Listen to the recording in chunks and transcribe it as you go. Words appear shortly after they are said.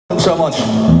so much.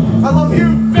 I love you.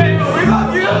 We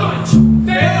love you.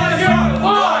 Failure to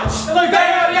launch.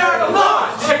 Failure to launch. Failure to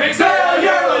launch.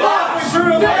 Failure to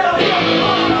launch.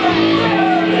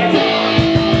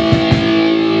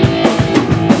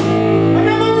 I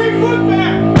got my right foot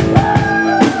back.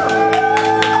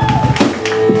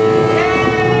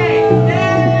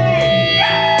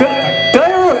 Did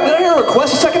I hear a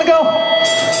request a second ago?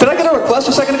 Did I get a request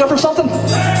a second ago for something?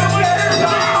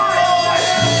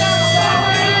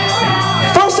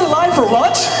 First in line for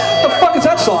lunch? What the fuck is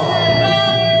that song?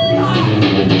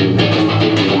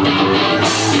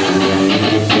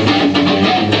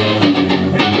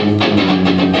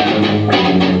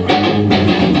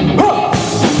 Huh.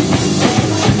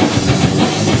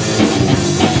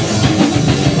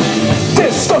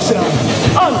 Distortion,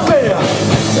 unfair.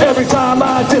 Every time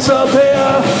I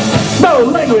disappear. No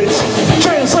language,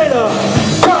 translator,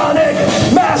 chronic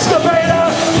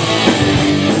masturbator.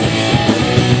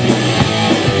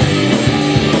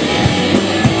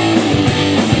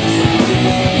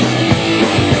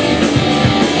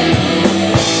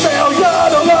 Failure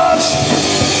to launch,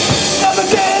 never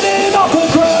getting off the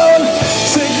ground.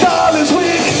 Signal is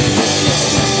weak,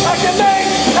 I can make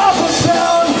up a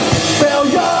sound.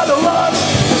 Failure to launch,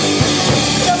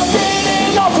 never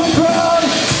getting off the ground.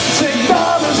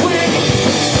 Signal is weak,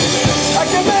 I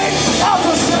can make up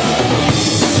a sound.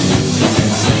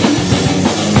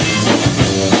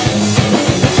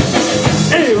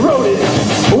 Eroded,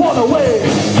 one away,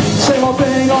 same old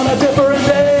thing on a different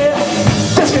day.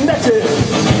 Disconnected,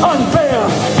 unfair,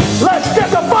 let's get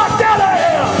the fuck out of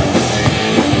here!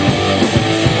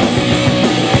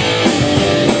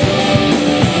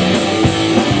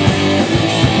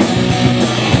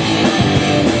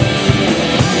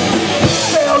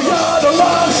 Failure to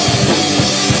launch,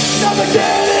 never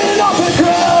getting off the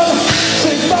ground.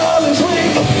 Signal is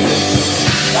weak,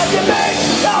 I can make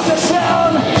out the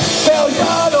sound.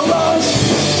 Failure to launch,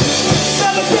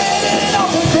 never getting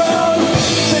off the ground.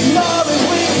 Signal is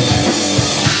weak,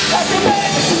 I can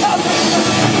make out the sound.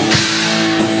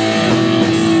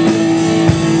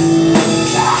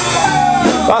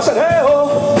 I said, hey ho.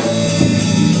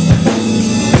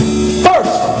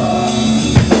 First,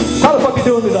 how the fuck you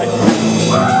doing tonight?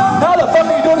 How the fuck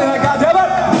are you doing tonight, goddammit?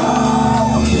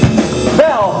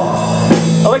 Now,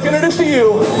 I'd like to introduce to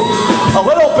you a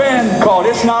little band called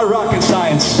It's Not Rocket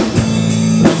Science.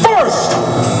 First,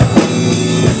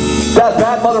 that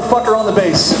bad motherfucker on the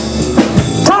bass,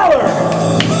 Tyler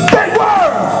Big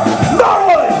Worm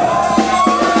Norwood.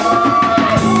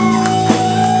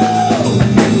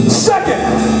 Second,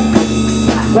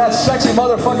 that sexy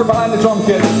motherfucker behind the drum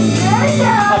kit.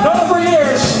 I've known him for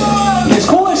years. He's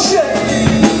cool as shit.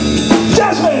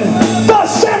 Jasmine, the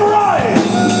Samurai,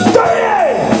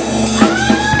 38.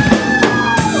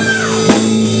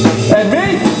 And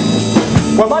me?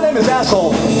 Well, my name is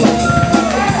Asshole.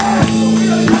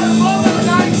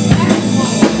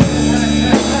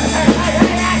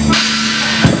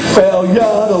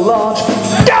 Failure to launch.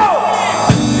 Go!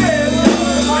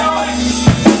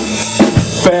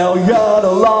 Failure to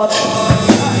launch.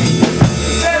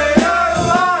 Failure to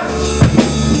launch.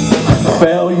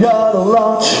 Failure to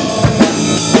launch.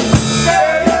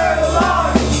 Failure to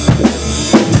launch.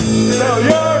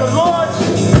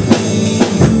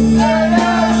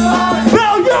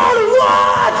 Failure to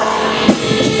launch.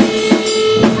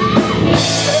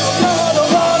 Failure to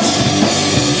launch.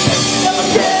 Never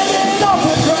getting off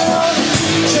the ground.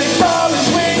 Signal is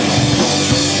weak,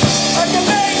 I can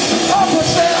make up a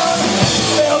sound.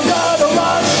 Failure to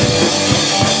launch.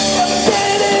 Never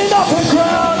getting off the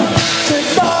ground.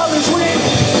 Signal is weak,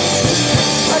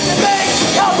 I can make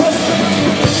up a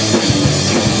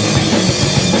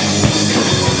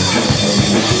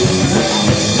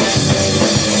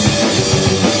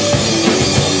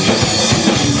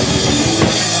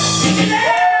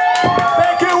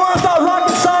Thank you, we're It's Not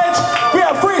Rocket Science. We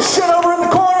have free shit over in the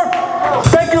corner.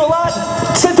 Thank you a lot.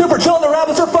 Sit through for Chilling the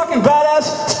Rabbits, they're fucking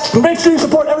badass. Make sure you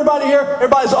support everybody here.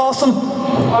 Everybody's awesome.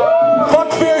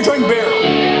 Fuck fear, drink beer.